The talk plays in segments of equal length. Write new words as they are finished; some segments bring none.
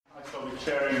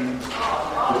Chairing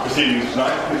the proceedings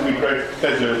tonight. It gives me great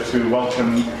pleasure to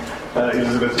welcome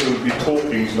Elizabeth, who will be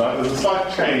talking tonight. There's a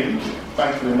slight change,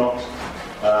 thankfully not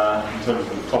in terms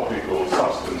of the topic or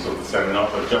substance of the seminar,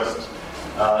 but just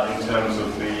in terms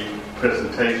of the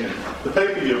presentation. The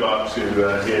paper you're about to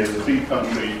hear is a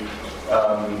three-country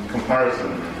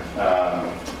comparison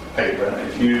paper.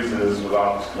 It uses,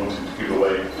 without wanting to give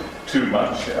away too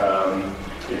much,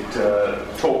 it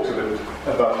talks a bit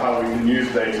about how we can use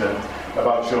data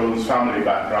about children's family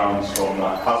backgrounds from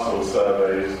household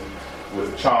surveys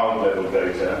with child-level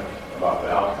data about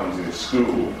their outcomes in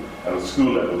school and with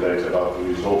school-level data about the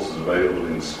resources available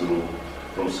in school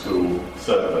from school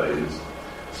surveys.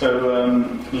 So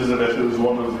Elizabeth, who is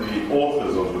one of the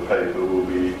authors of the paper, will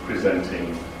be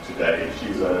presenting today.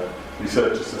 She's a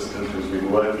research assistant who's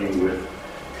been working with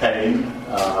Kane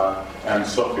and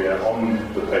Sophia on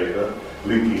the paper,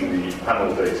 linking the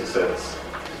panel data sets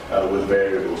with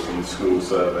variables from the school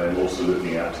survey and also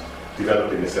looking at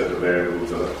developing a set of variables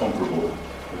that are comparable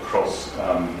across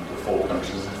the four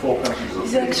countries. Four countries or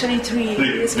it's actually three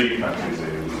countries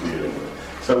here we're dealing with.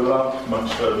 So without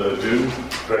much further ado,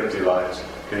 great delight.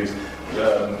 Please.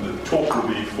 The talk will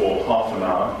be for half an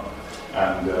hour,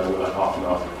 and we'll have half an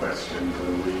hour for questions,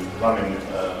 and we're running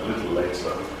a little late,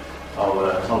 so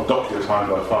I'll dock your time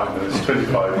by 5 minutes,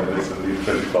 25 minutes, and leave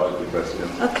 25 for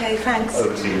questions. Okay, thanks.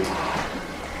 Over to you.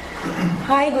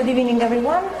 Hi, good evening,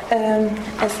 everyone.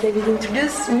 As David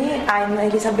introduced me, I'm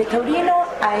Elisabetta Taurino.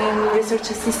 I'm research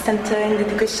assistant in the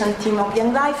education team of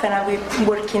Young Life, and I've been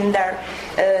working there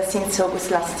since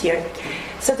August last year.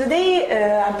 So today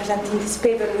I'm presenting this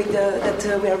paper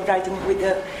that we are writing with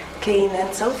Kane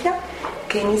and Sophia.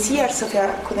 Kane is here,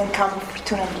 Sophia couldn't come,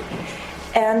 fortunately.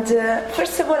 And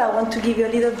first of all, I want to give you a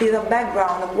little bit of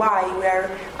background of why we are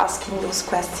asking those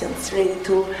questions related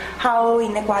to how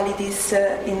inequalities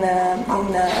in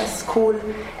school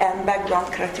and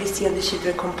background characteristics of the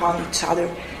children compound each other.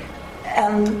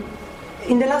 And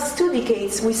in the last 2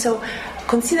 decades, we saw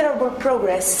considerable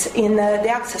progress in the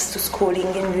access to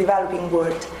schooling in the developing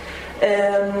world,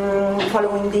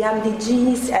 following the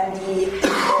MDGs and the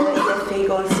EFA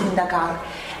goals in Dakar.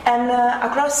 And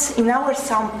across in our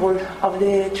sample of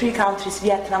the 3 countries,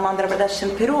 Vietnam, Andhra Pradesh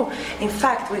and Peru, in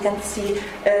fact we can see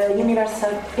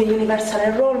universal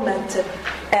enrollment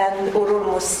and or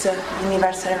almost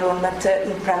universal enrollment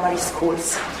in primary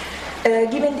schools.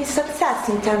 Given this success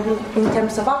in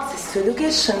terms of access to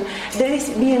education, there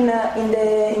has been in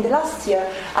the last year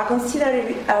a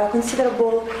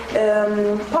considerable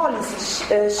policy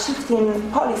shifting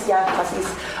policy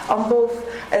emphasis on both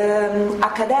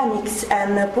academics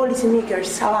and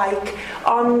policymakers alike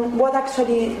on what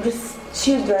actually these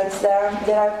children that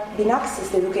have been access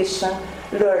to education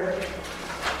learn.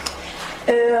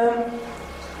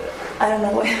 I don't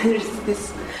know why there is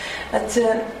this, but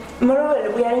moreover,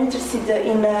 we are interested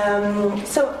in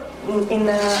actual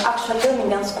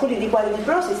learning and school inequality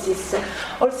processes,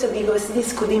 also because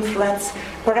this could influence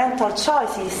parental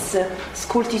choices,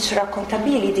 school teacher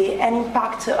accountability, and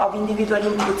impact of individual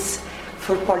inputs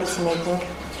for policy making.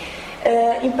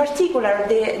 In particular,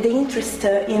 the interest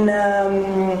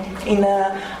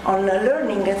on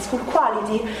learning and school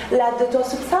quality led to a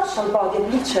substantial body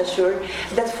of literature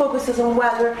that focuses on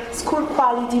whether school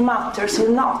quality matters or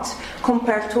not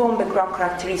compared to own background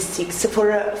characteristics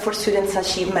for students'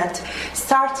 achievement,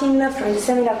 starting from the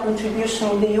seminal contribution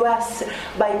in the US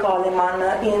by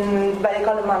by the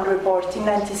Coleman report in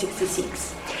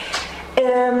 1966.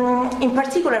 In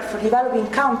particular, for developing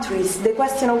countries, the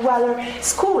question of whether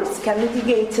schools can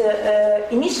mitigate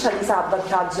initial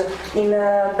disadvantage in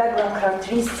background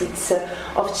characteristics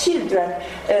of children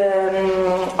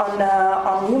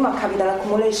on human capital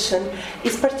accumulation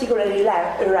is particularly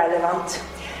relevant.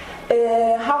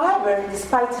 However,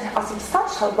 despite a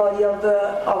substantial body of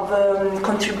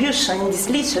contribution in this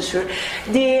literature,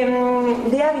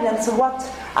 the evidence of what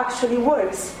actually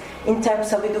works in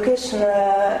terms of educational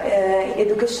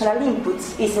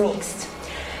inputs is mixed.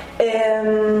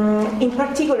 In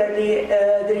particular,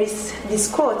 there is this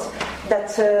quote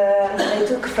that I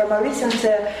took from a recent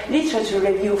literature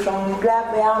review from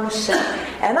Gleb, Janusz,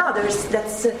 and others,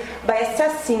 that by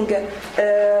assessing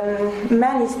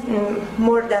many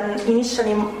more than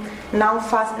initially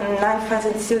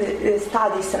 9,000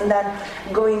 studies and then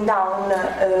going down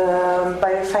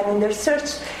by refining their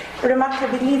search,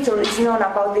 remarkably little is known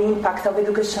about the impact of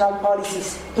educational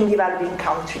policies in developing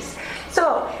countries.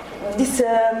 So this,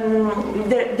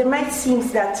 there might seem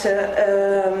that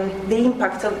the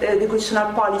impact of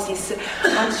educational policies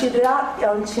on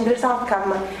children's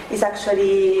outcome is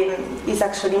actually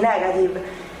negative.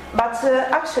 But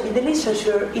actually the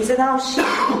literature is now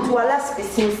shifting to a less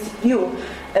pessimistic view,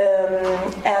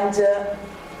 and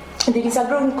there is a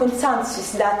growing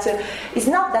consensus that it's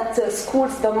not that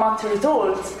schools don't matter at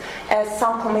all, as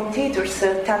some commentators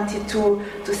tended to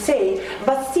say,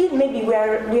 but still maybe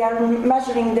we are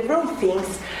measuring the wrong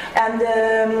things, and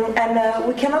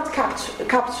we cannot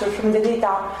capture from the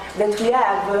data that we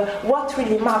have what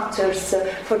really matters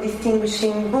for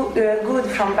distinguishing good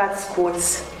from bad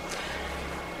schools.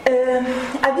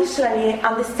 Additionally,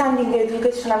 understanding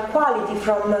educational quality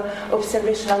from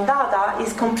observational data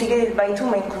is complicated by two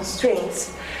main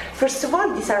constraints. First of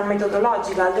all, these are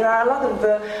methodological. There are a lot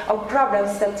of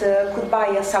problems that could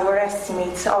bias our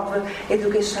estimates of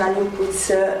educational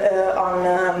inputs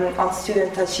on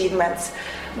student achievements.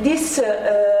 This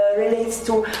relates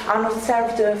to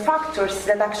unobserved factors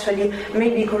that actually may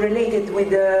be correlated with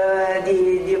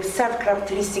the observed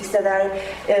characteristics that are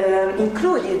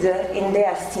included in the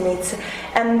estimates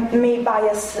and may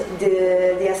bias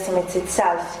the estimates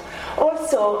itself.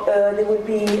 Also, there will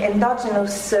be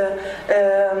endogenous,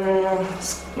 there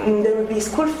will be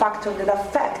school factors that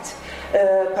affect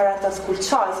parental school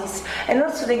choices, and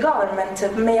also the government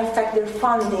may affect their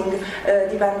funding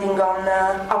depending on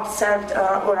observed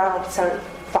or unobserved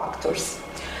factors.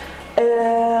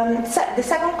 The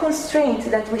second constraint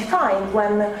that we find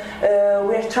when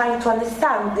we are trying to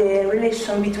understand the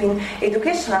relation between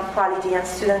educational quality and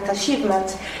student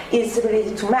achievement is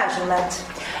related to measurement.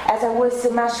 As I was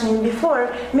mentioning before,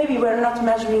 maybe we're not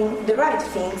measuring the right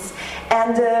things,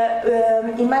 and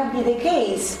it might be the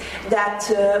case that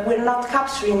we're not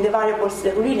capturing the variables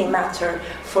that really matter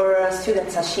for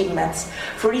students' achievements.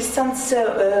 For instance,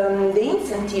 the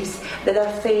incentives that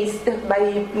are faced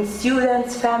by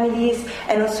students, families,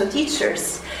 and also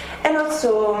teachers, and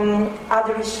also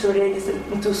other issues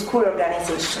related to school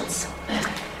organizations.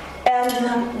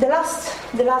 And the last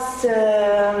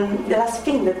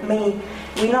thing that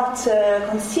we not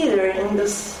consider in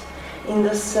those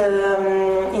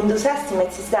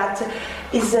estimates is that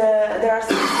there are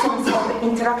systems of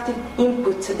interactive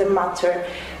input that matter.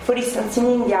 For instance, in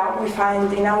India, we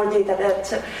find in our data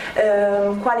that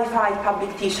qualified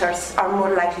public teachers are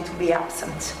more likely to be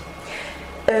absent.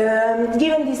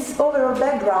 Given this overall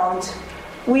background,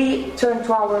 we turn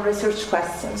to our research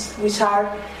questions, which are,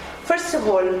 first of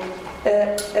all,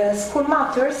 school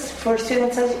matters for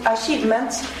students'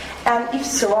 achievements, and if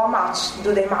so, how much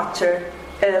do they matter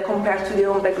compared to their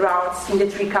own backgrounds in the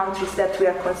three countries that we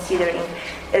are considering,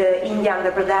 India,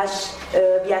 Andhra Pradesh,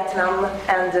 Vietnam,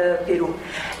 and Peru.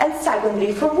 And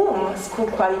secondly, for whom school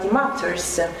quality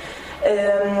matters.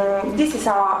 This is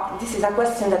a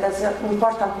question that has an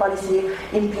important policy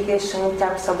implication in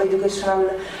terms of educational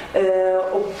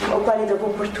quality of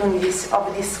opportunities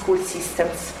of these school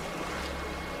systems.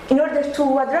 In order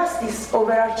to address these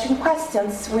overarching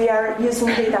questions, we are using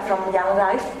data from Young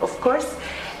Life, of course,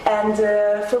 and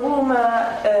for whom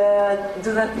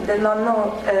do not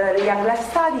know the Young Life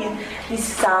study,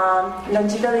 this is a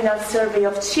longitudinal survey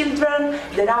of children,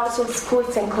 their households,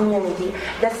 schools, and community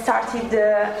that started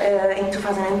in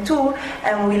 2002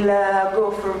 and will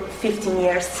go for 15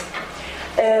 years.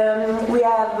 We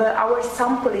have our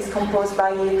sample is composed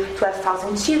by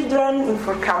 12,000 children in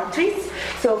 4 countries.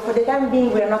 So for the time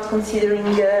being, we are not considering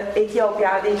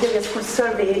Ethiopia, the Ethiopia school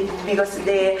survey, because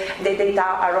the data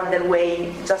are on their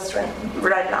way just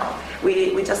right now.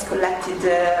 We just collected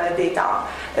data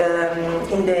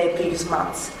in the previous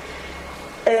months.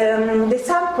 The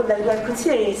sample that we are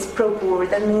considering is pro-poor.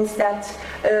 That means that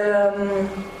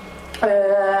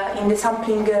in the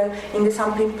sampling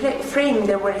frame,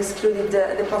 they were excluded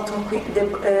the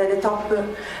top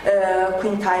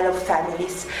quintile of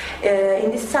families. In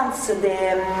this sense,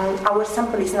 our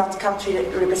sample is not country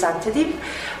representative,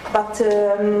 but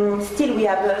still we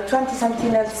have 20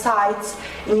 sentinel sites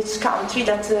in each country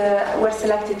that were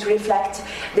selected to reflect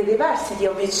the diversity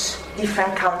of each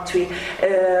different country,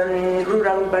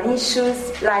 rural-urban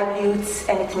issues, livelihoods,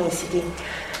 and ethnicity.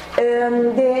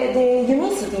 The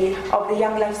unicity of the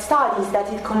Young Life study is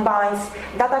that it combines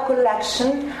data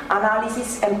collection,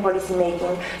 analysis, and policy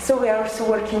making. So we are also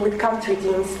working with country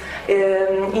teams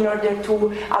in order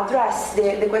to address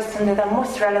the questions that are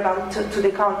most relevant to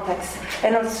the context,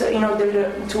 and also in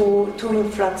order to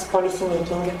influence policy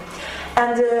making.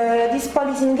 And this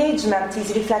policy engagement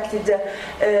is reflected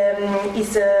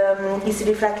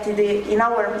in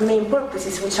our main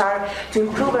purposes, which are to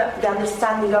improve the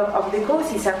understanding of the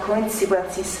causes and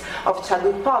consequences of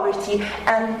childhood poverty,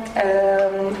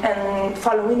 and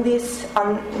following this,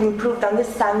 improved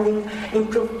understanding,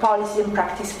 improved policy and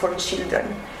practice for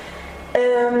children.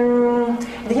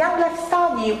 The Young Life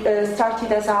study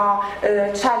started as a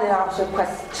child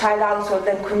household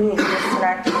and community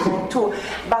questionnaire in 2002,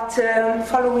 but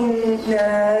following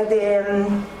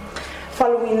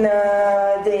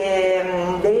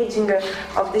the aging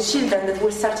of the children that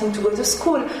were starting to go to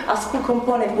school, a school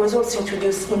component was also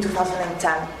introduced in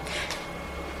 2010.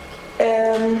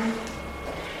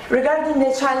 Regarding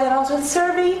the child and household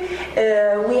survey,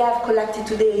 we have collected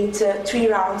to date 3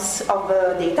 rounds of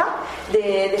data.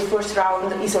 The first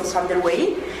round is also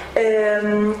underway.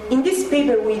 In this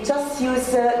paper, we just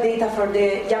use data for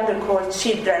the younger cohort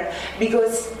children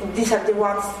because these are the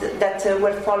ones that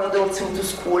were followed also into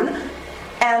school.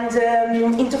 And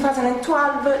in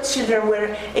 2012, children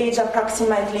were aged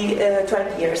approximately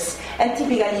 12 years and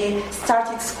typically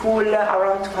started school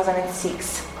around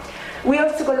 2006. We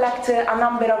also collect a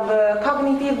number of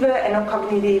cognitive and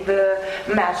non-cognitive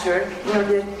measures in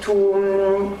order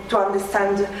to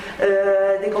understand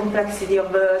the complexity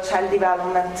of child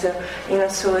development in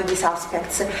also these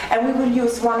aspects. And we will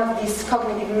use one of these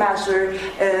cognitive measures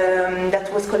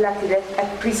that was collected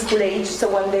at preschool age, so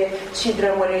when the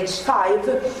children were aged 5,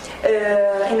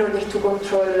 in order to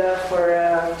control for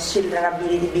children's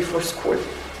ability before school.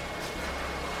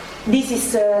 This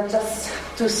is just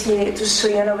to show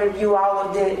you an overview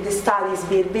how the study is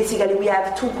built. Basically, we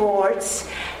have 2 cohorts,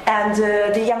 and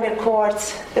the younger cohort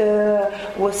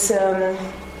was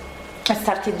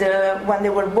started when they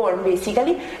were born,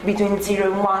 basically, between 0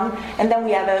 and 1, and then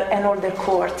we have an older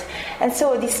cohort. And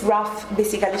so this graph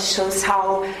basically shows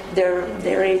how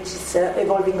their age is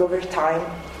evolving over time.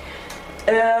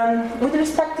 With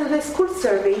respect to the school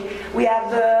survey, we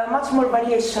have much more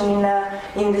variation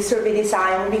in the survey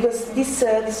design because this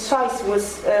choice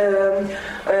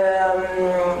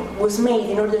was made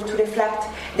in order to reflect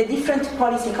the different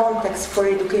policy contexts for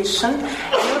education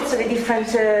and also the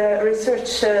different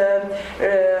research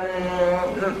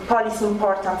policy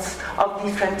importance of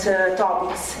different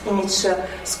topics in each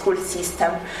school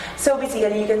system. So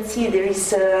basically you can see there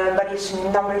is variation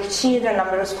in number of children,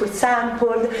 number of schools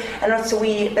sampled, and also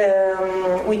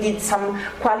we did some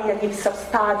qualitative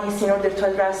sub-studies in order to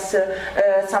address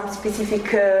some specific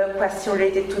questions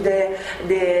related to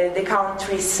the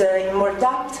countries in more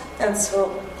depth, and so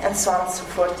on and so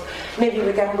forth. Maybe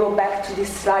we can go back to this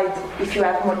slide if you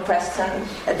have more questions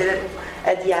at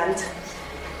the end.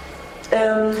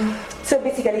 So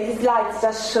basically, these slides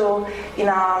just show, in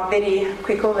a very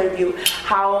quick overview,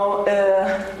 how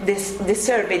the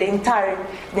survey, the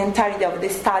entirety of the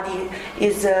study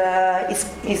is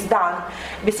done.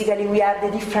 Basically, we have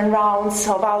the different rounds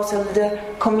of household,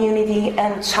 community,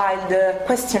 and child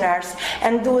questionnaires,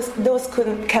 and those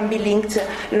can be linked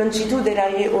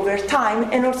longitudinally over time,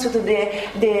 and also to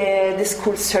the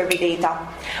school survey data,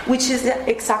 which is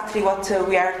exactly what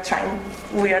we are trying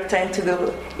to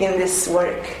do in this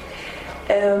work.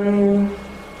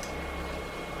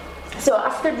 So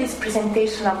after this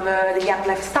presentation of the Young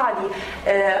Life study,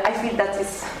 I feel that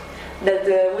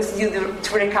was due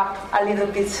to recap a little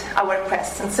bit our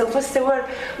questions. So first of all,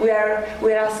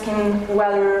 we're asking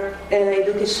whether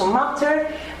education matter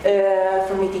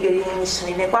for mitigating initial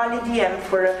inequality and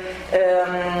for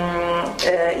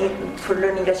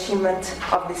learning achievement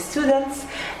of the students.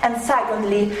 And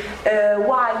secondly,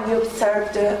 why we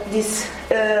observed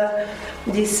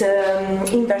this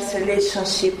inverse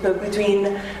relationship between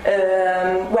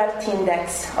wealth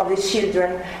index of the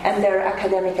children and their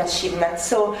academic achievements.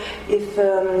 So if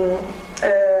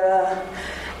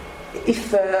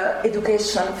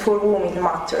education for women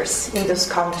matters in those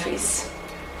countries.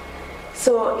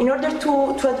 So in order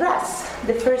to address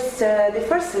the first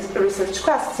research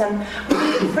question,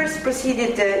 we first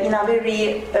proceeded in a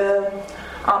very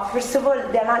first of all,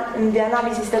 the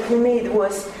analysis that we made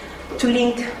was to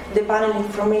link the panel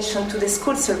information to the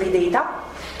school survey data,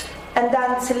 and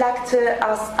then select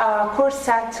a core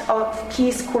set of key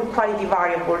school quality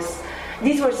variables.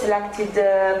 These were selected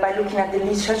by looking at the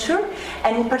literature,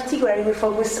 and in particular we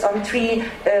focused on 3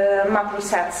 macro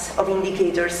sets of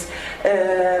indicators.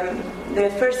 The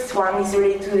first one is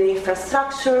related to the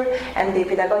infrastructure and the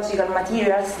pedagogical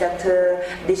materials that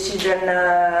the children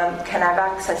can have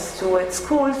access to at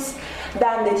schools.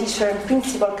 Then the teacher and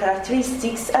principal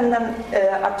characteristics, and then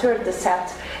a third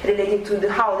set related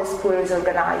to how the school is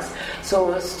organized.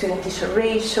 So student-teacher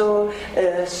ratio,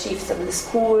 shifts of the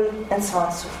school, and so on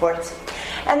and so forth.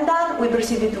 And then we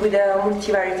proceeded with a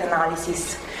multivariate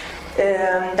analysis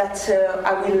that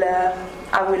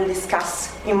I will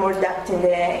discuss in more depth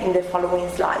in the following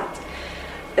slide.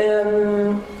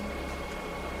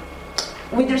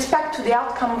 With respect to the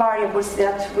outcome variables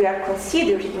that we are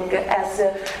considering as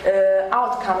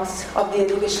outcomes of the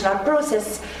educational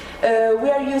process, we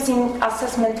are using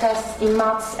assessment tests in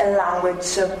maths and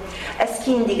language as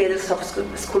key indicators of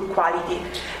school quality.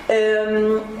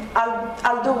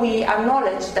 Although we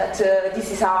acknowledge that this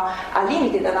is a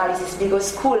limited analysis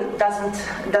because school doesn't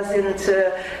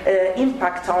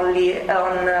impact only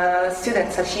on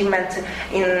students' achievement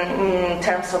in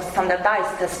terms of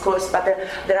standardized scores, but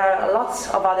there are lots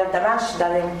of other dimensions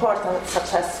that are important,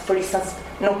 such as, for instance,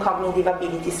 non-cognitive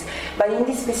abilities. But in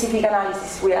this specific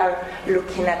analysis, we are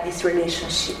looking at these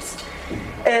relationships.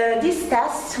 These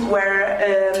tests were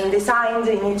designed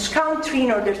in each country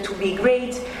in order to be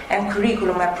grade and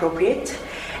curriculum appropriate.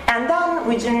 And then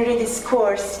we generated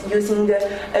scores using the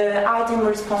item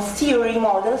response theory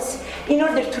models in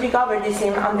order to recover the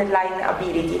same underlying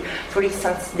ability. For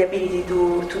instance, the ability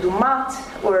to do math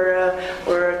or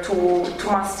to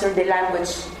master the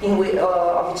language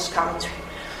of each country.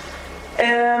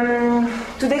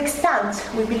 To the extent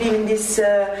we believe in this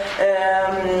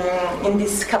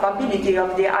capability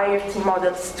of the IRT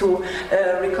models to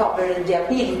recover the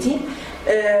ability,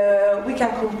 we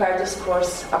can compare the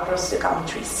scores across the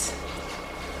countries.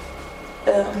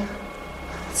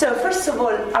 So first of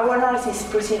all, our analysis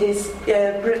proceeded.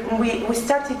 We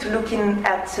started looking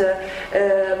at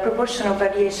proportional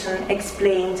variation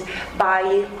explained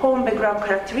by home background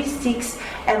characteristics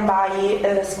and by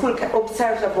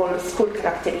observable school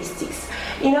characteristics,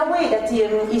 in a way that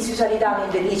is usually done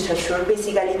in the literature,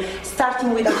 basically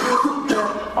starting with a basic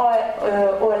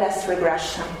OLS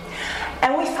regression.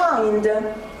 And we find,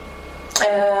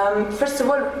 first of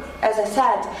all, as I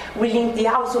said, we linked the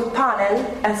household panel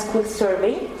and school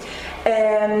survey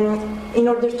in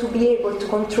order to be able to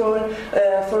control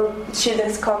for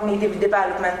children's cognitive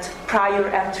development prior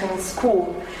entering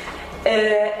school,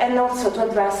 and also to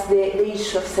address the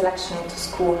issue of selection into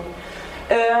school.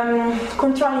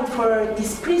 Controlling for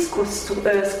these preschool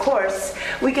scores,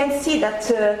 we can see that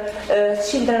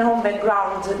children home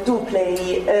background do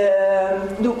play a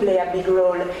big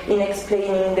role in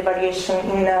explaining the variation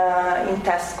in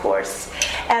test scores.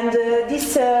 And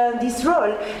this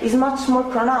role is much more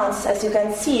pronounced, as you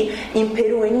can see, in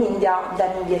Peru and India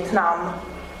than in Vietnam.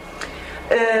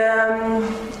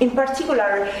 In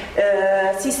particular,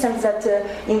 systems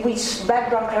in which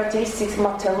background characteristics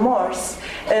matter more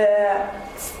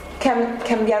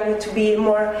can be argued to be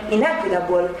more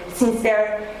inequitable, since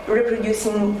they're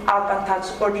reproducing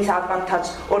advantage or disadvantage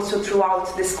also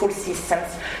throughout the school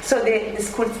systems. So the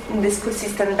school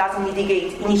system does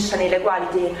mitigate initial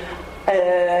inequality,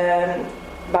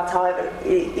 but however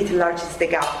it enlarges the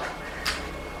gap.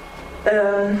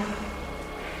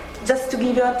 Just to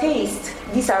give you a taste,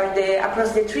 these are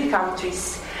across the 3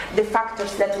 countries, the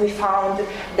factors that we found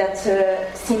that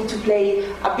seem to play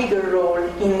a bigger role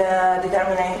in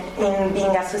in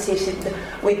being associated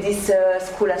with these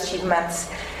school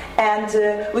achievements. And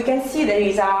we can see there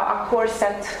is a core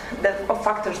set of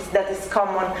factors that is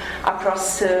common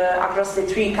across the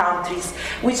 3 countries,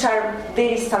 which are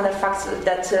very standard factors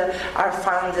that are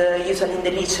found usually in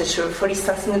the literature. For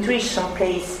instance, nutrition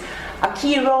plays a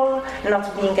key role,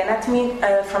 not being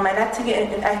from an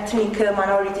ethnic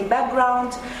minority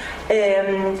background.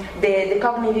 The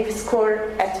cognitive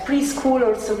score at preschool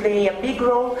also play a big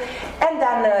role, and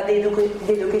then the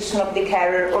education of the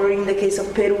carer, or in the case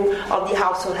of Peru, of the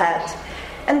household head.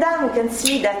 And then we can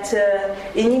see that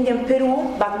in India and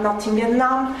Peru, but not in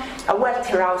Vietnam, a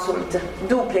wealthier household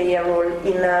do play a role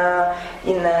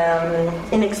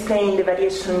in explaining the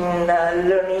variation in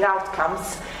learning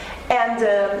outcomes. And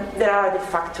there are other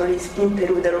factors in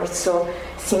Peru that also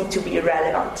seem to be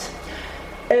relevant.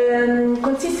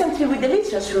 Consistently with the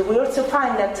literature, we also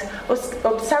find that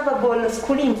observable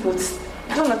school inputs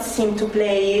do not seem to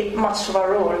play much of a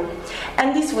role.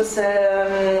 And this was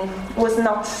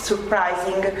not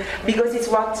surprising, because it's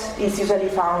what is usually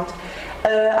found.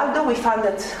 Although we found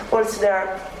that also there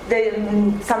are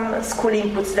some school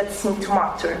inputs that seem to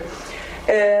matter.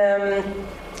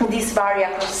 These vary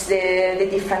across the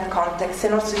different contexts,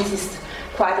 and also this is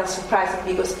quite unsurprising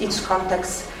because each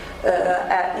context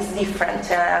is different.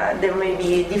 There may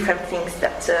be different things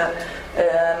that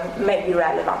may be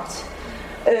relevant.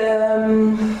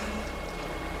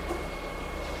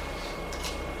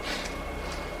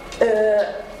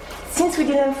 Since we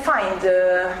didn't find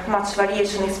much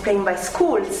variation explained by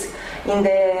schools in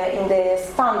the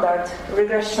standard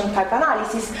regression type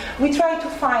analysis, we try to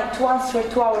answer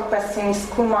to our question,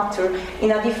 school matter,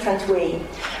 in a different way.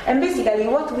 And basically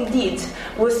what we did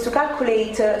was to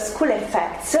calculate school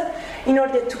effects in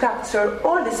order to capture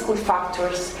all the school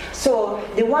factors. So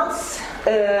the ones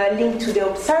linked to the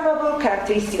observable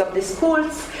characteristic of the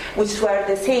schools, which were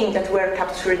the same that were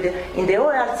captured in the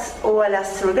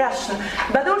OLS regression,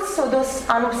 but also those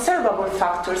unobservable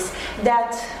factors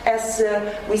that, as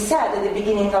we said at the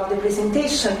beginning of the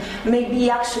presentation, may be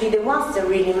actually the ones that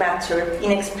really matter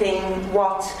in explaining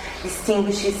what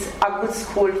distinguishes a good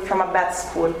school from a bad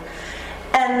school.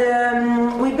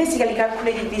 And we basically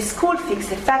calculated this school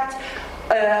fixed effect,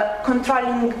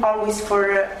 controlling always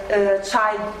for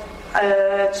child,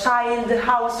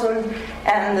 household,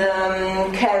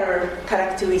 and carer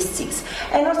characteristics,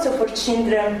 and also for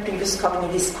children previous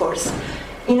cognitive scores,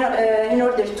 in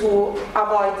order to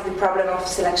avoid the problem of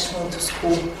selection into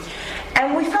school.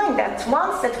 And we find that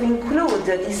once that we include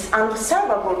these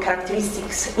unobservable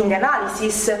characteristics in the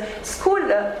analysis, school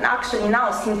actually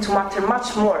now seem to matter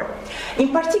much more. In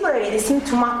particular, they seem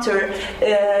to matter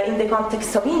in the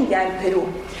context of India and Peru.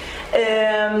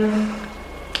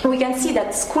 We can see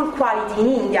that school quality in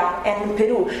India and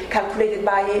Peru, calculated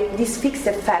by this fixed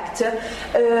effect,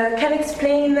 can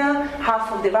explain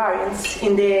half of the variance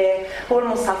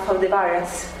almost half of the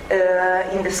variance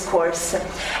in the scores,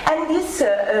 and this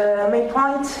may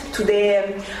point to the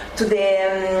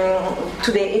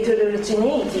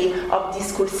heterogeneity of these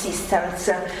school systems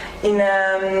in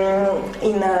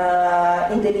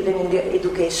delivering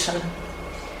education.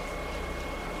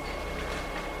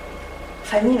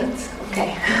 5 minutes,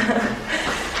 okay.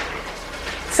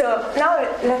 So now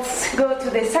let's go to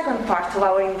the second part of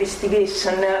our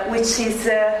investigation, which is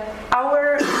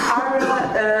our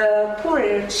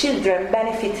poorer children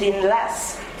benefiting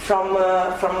less from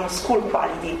school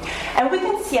quality. And we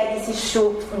can see this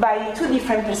issue by two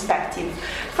different perspectives.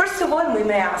 First of all, we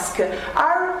may ask,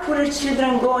 are poorer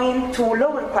children going to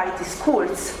lower quality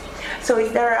schools? So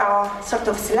is there a sort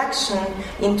of selection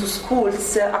into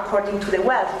schools according to the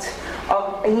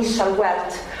initial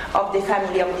wealth of the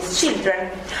family of these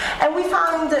children? And we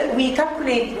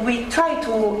try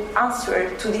to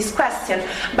answer to this question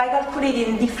by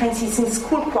calculating differences in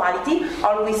school quality,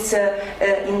 always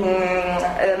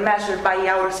measured by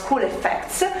our school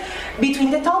effects,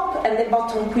 between the top and the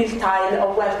bottom quintile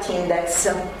of wealth index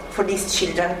for these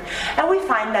children. And we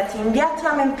find that in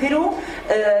Vietnam and Peru,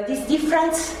 this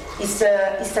difference is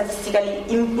statistically,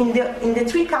 in the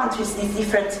three countries, this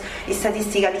difference is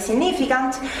statistically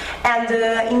significant, and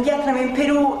in Vietnam and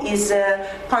Peru is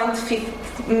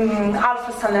 0.5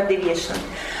 alpha standard deviation,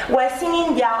 whereas in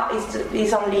India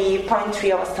is only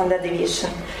 0.3 of a standard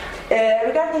deviation.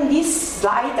 Regarding this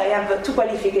slide, I have two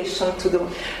qualifications to do.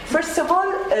 First of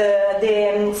all,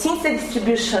 since the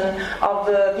distribution of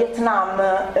Vietnam,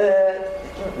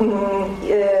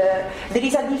 there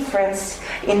is a difference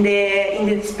in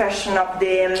the dispersion of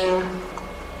the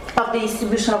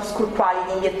distribution of school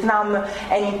quality in Vietnam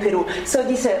and in Peru. So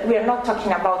we are not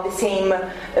talking about the same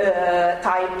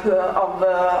type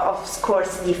of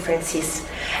scores differences.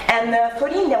 And for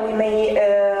India, we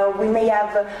may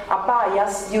have a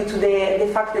bias due to the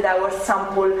fact that our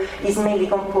sample is mainly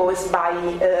composed by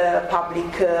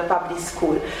public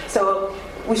school. So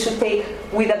we should take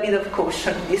with a bit of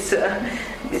caution this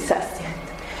estimate.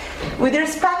 With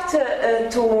respect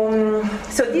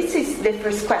so this is the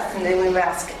first question that we will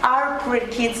ask: are poor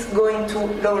kids going to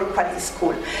lower quality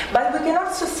school? But we can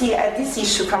also see this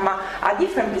issue from a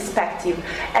different perspective,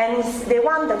 and it's the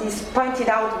one that is pointed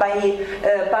out by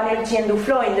Banerjee and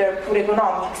Duflo in their Poor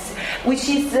Economics, which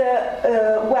is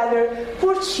whether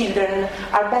poor children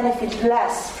are benefit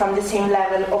less from the same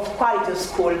level of quality of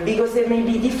school, because there may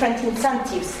be different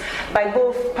incentives by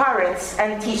both parents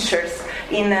and teachers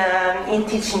in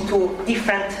teaching to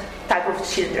different type of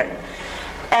children.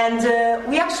 And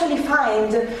we actually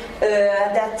find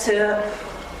that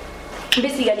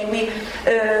basically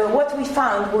what we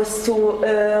found was to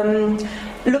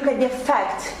look at the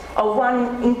effect of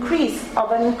an increase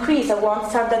of one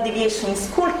standard deviation in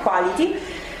school quality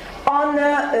on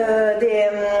the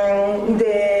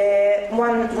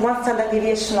one standard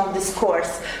deviation of the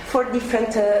scores for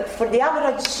the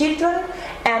average children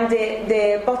and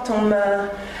the bottom,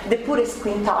 the poorest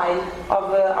quintile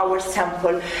of our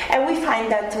sample. And we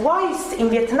find that whilst in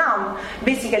Vietnam,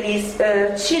 basically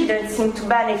children seem to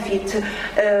benefit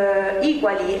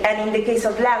equally, and in the case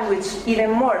of language,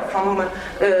 even more from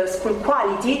school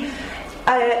quality,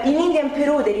 in India and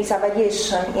Peru, there is a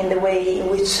variation in the way in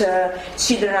which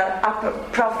children are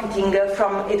profiting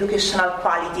from educational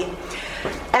quality.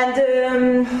 And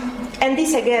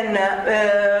this again,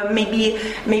 maybe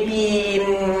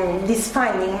this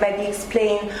finding may be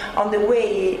explained on the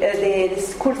way the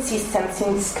school systems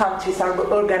in these countries are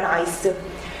organized.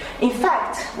 In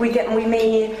fact, we may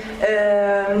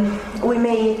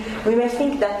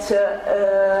think that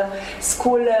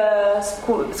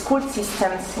school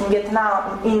systems in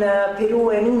Vietnam, in Peru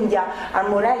and India are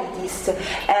more elitist,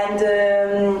 and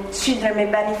children may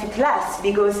benefit less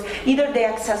because either they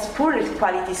access poor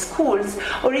quality schools,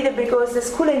 or either because the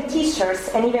school and teachers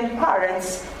and even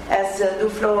parents, as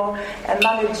Duflo and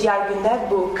Banerjee argue in that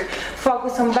book,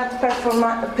 focus on better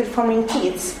performing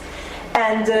kids.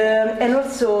 And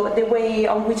also the way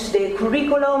on which the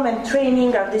curriculum and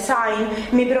training are designed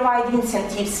may provide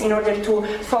incentives in order to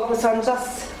focus on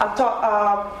just a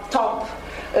top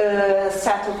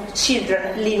set of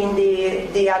children, leaving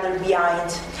the other behind.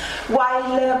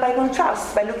 While by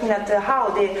contrast, by looking at how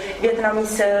the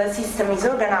Vietnamese system is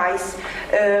organized,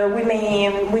 we may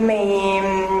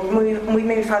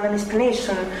find an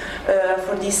explanation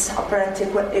for this apparent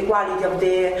equality of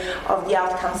the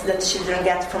outcomes that children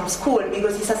get from school,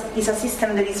 because it's a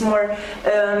system that is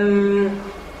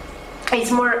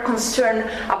more concerned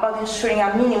about ensuring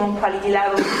a minimum quality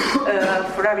level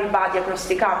for everybody across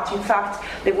the country. In fact,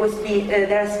 there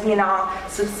has been a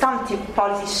substantive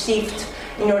policy shift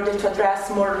in order to address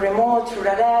more remote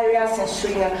rural areas,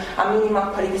 ensuring a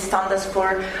minimum quality standards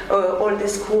for all the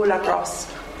schools across.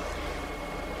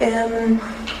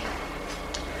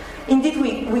 Indeed,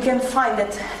 we can find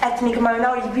that ethnic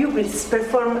minority pupils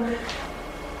perform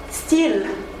still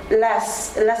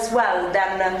less well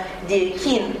than the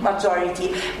keen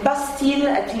majority, but still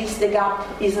at least the gap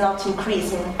is not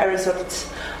increasing as a result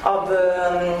of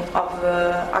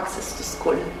access to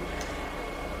school.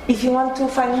 If you want to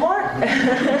find more,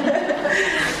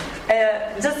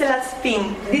 just the last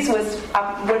thing, this was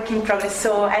a work in progress,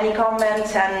 so any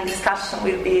comment and discussion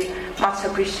will be much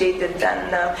appreciated.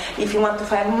 And if you want to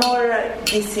find more,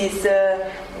 this is the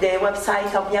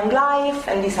website of Young Life,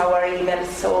 and this is our email,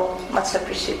 so much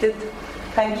appreciated.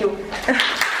 Thank you.